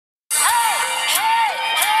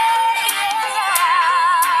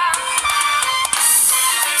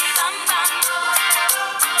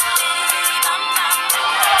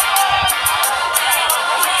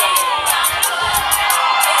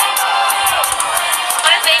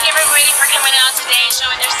today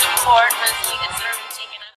showing their support for the Selena service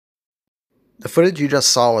taken up. The footage you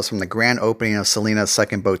just saw was from the grand opening of Selena's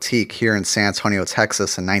second boutique here in San Antonio,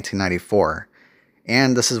 Texas in 1994.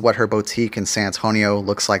 And this is what her boutique in San Antonio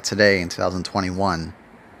looks like today in 2021.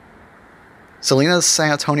 Selena's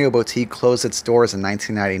San Antonio boutique closed its doors in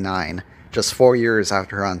 1999, just 4 years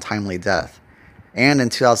after her untimely death. And in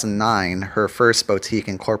 2009, her first boutique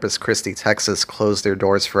in Corpus Christi, Texas closed their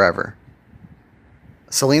doors forever.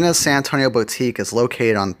 Selena's San Antonio boutique is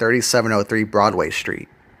located on 3703 Broadway Street.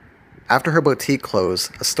 After her boutique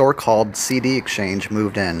closed, a store called CD Exchange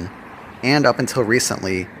moved in, and up until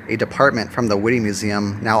recently, a department from the Whitty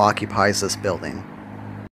Museum now occupies this building.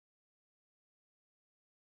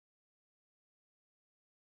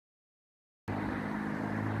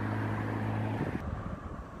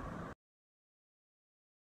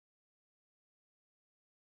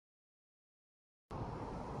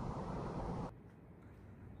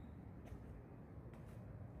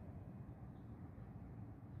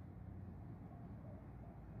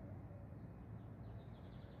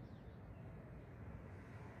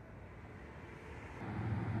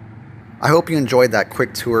 I hope you enjoyed that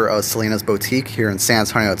quick tour of Selena's boutique here in San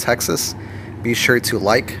Antonio, Texas. Be sure to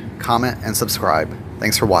like, comment, and subscribe.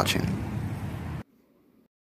 Thanks for watching.